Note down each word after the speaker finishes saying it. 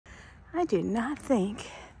I do not think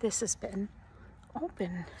this has been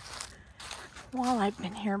open while I've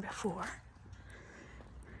been here before.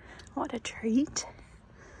 What a treat.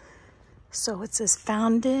 So it says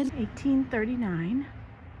founded 1839,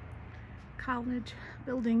 college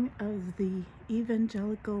building of the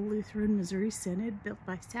Evangelical Lutheran Missouri Synod, built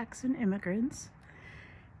by Saxon immigrants.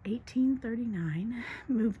 1839,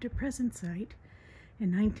 moved to present site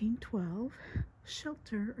in 1912,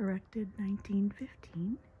 shelter erected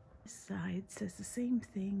 1915. This side says the same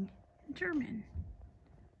thing in German.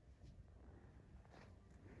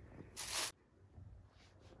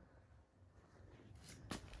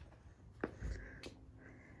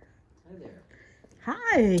 Hi there.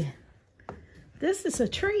 Hi. This is a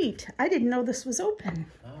treat. I didn't know this was open.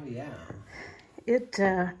 Oh yeah.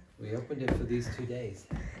 We opened it for these 2 days.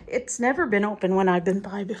 It's never been open when I've been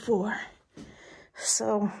by before.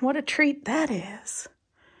 So what a treat that is.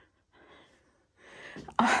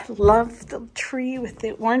 I love the tree with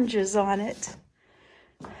the oranges on it.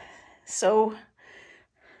 So,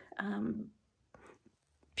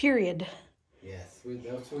 period. Yes,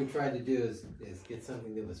 that's what we tried to do is get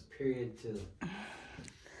something that was period to.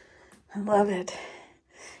 I love it.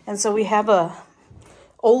 And so we have a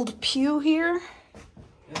old pew here.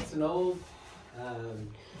 That's an old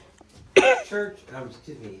church, a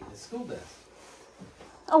school desk.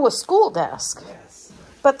 Oh, a school desk. Yes.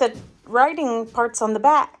 But the writing part's on the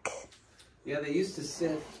back. Yeah, they used to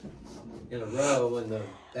sit in a row, and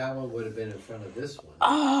that one would have been in front of this one.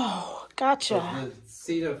 Oh, gotcha. So the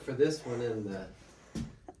seat up for this one and the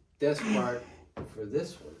desk part for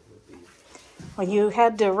this one would be. Well, you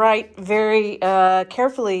had to write very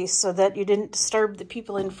carefully so that you didn't disturb the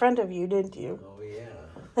people in front of you, didn't you? Oh, yeah.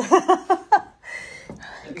 I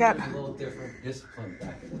think it was a little different discipline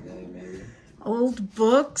back in the day, maybe. Old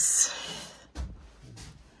books.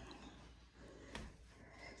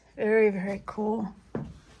 Very, very cool.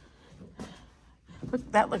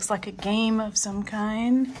 Look, that looks like a game of some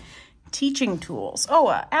kind. Teaching tools.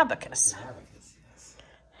 Oh, abacus. Abacus, yes.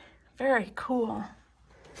 Very cool.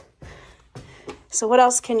 So what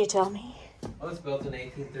else can you tell me? Well, it was built in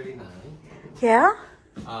 1839. Yeah?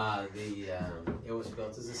 It was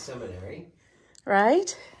built as a seminary.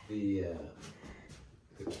 Right? The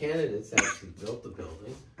candidates actually built the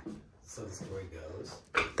building, so the story goes.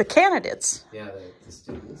 The candidates? Yeah, the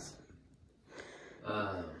students.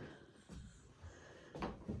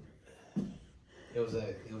 It was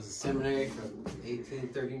a seminary from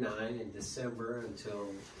 1839 in December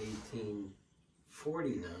until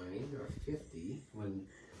 1849 or 50 when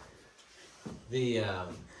the.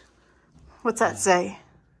 What's that say?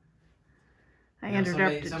 I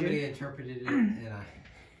interrupted somebody you. interpreted it, and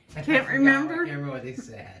I Can't remember. I can't remember what they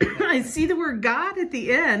said. I see the word God at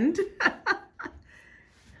the end.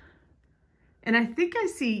 And I think I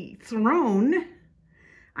see throne.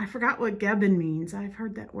 I forgot what Geben means. I've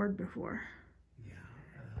heard that word before. Yeah.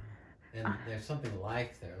 And there's something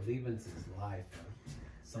life there. Lebens is life, or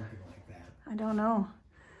something like that. I don't know.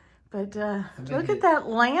 But look at that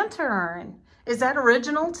lantern. Is that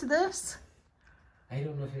original to this? I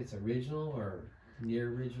don't know if it's original or near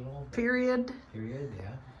original. Period. Period,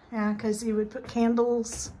 yeah. Yeah, because you would put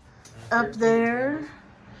candles up there.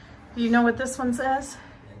 Do you know what this one says?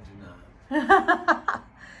 I do not.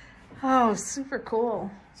 Oh, super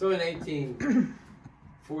cool. So in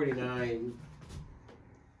 1849,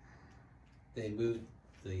 they moved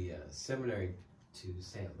the seminary to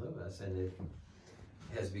St. Louis, and it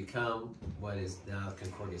has become what is now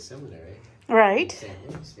Concordia Seminary. Right. St.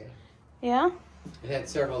 Louis, yeah. Yeah. It had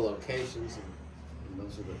several locations, and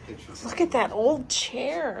those are the pictures. Look at that old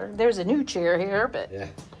chair. There's a new chair here, but yeah.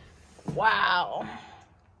 Wow.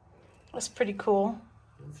 That's pretty cool.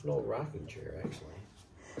 It's an old rocking chair, actually.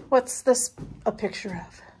 What's this a picture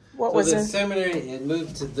of? What was it? The seminary, it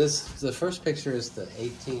moved to this. The first picture is the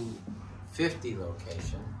 1850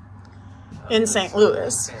 location. In St.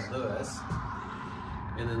 Louis. St. Louis.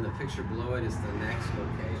 And then the picture below it is the next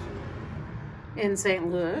location. In St.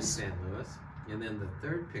 In Louis. St. Louis. And then the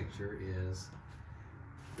third picture is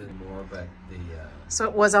So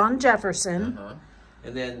it was on Jefferson.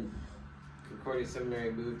 And then Concordia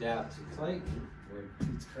Seminary moved out to Clayton, where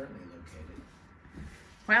it's currently located.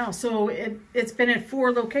 Wow, so it's been at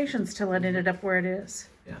 4 locations till it ended up where it is.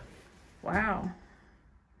 Yeah. Wow.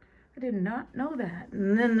 I did not know that.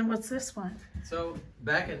 And then what's this one? So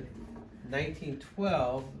back in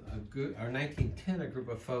 1912, or 1910, a group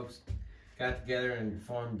of folks got together and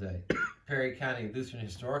formed the Perry County Lutheran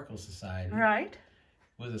Historical Society. Right.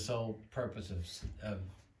 With the sole purpose of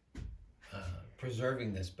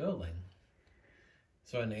preserving this building.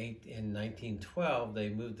 So in 1912, they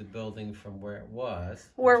moved the building from where it was.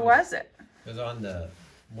 Where was it? It was on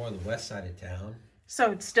more the west side of town.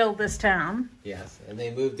 So it's still this town? Yes, and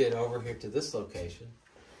they moved it over here to this location.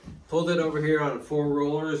 Pulled it over here on 4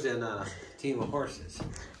 rollers and a team of horses.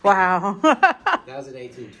 Wow. That was in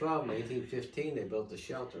 1812. In 1815, they built the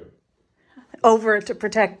shelter. Over it to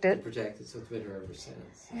protect it. To protect it, so it's been here ever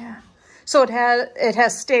since. Yeah. So it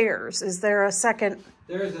has stairs. Is there a second?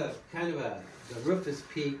 There's a kind of the roof is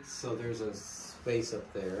peaked, so there's a space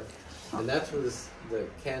up there. And that's where the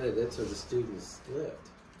candidates or the students lived.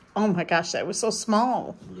 Oh my gosh, that was so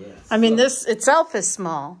small. Yes. I mean, this itself is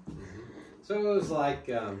small. Mm-hmm. So it was like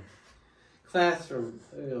class from,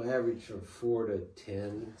 average from 4 to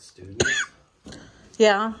 10 students.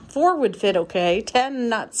 Yeah, 4 would fit okay. 10,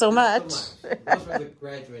 not so much. Those were the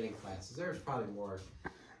graduating classes. There was probably more,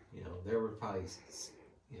 there were probably,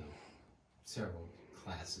 several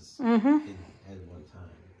classes at one time.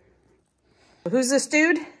 Who's this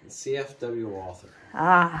dude? CFW Walther.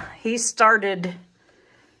 Ah, he started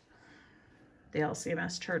the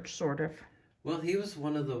LCMS church, sort of. Well, he was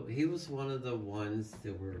one of the ones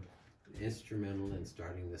that were instrumental in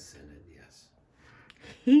starting the synod. Yes.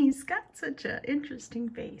 He's got such an interesting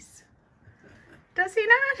face. Does he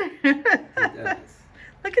not? He does.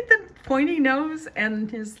 Look at the pointy nose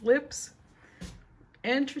and his lips.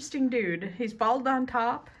 Interesting dude. He's bald on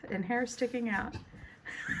top and hair sticking out.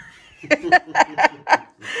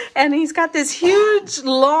 And he's got this huge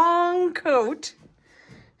long coat.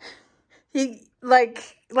 He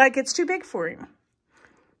like it's too big for him.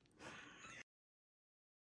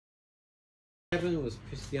 Cabin was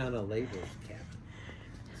Christiana Labor's cabin.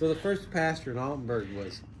 So the first pastor in Altenburg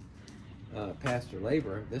was Pastor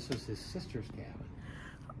Labor. This was his sister's cabin.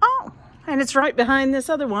 Oh, and it's right behind this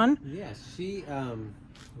other one. Yes, she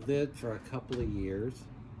lived for a couple of years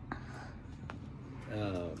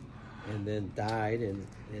and then died, and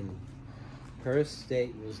her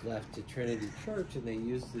estate was left to Trinity Church, and they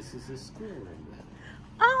used this as a schoolroom then.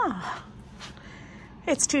 Oh,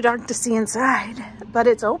 it's too dark to see inside, but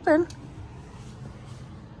it's open.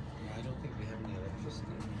 I don't think we have any electricity.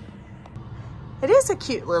 It is a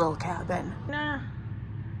cute little cabin. Nah,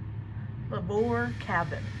 Labor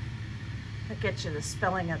Cabin. That gets you the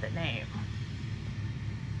spelling of the name.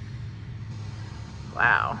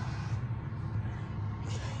 Wow.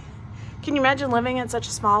 Can you imagine living in such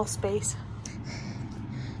a small space?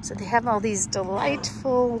 So they have all these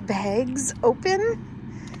delightful bags open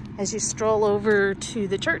as you stroll over to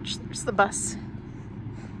the church. There's the bus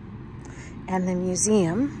and the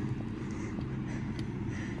museum.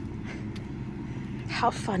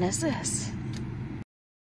 How fun is this?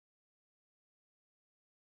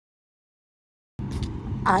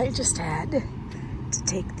 I just had to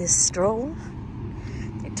take this stroll.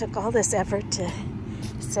 It took all this effort to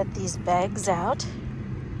set these bags out.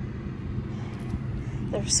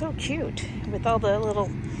 They're so cute with all the little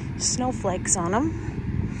snowflakes on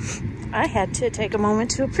them. I had to take a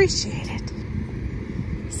moment to appreciate it.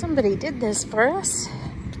 Somebody did this for us.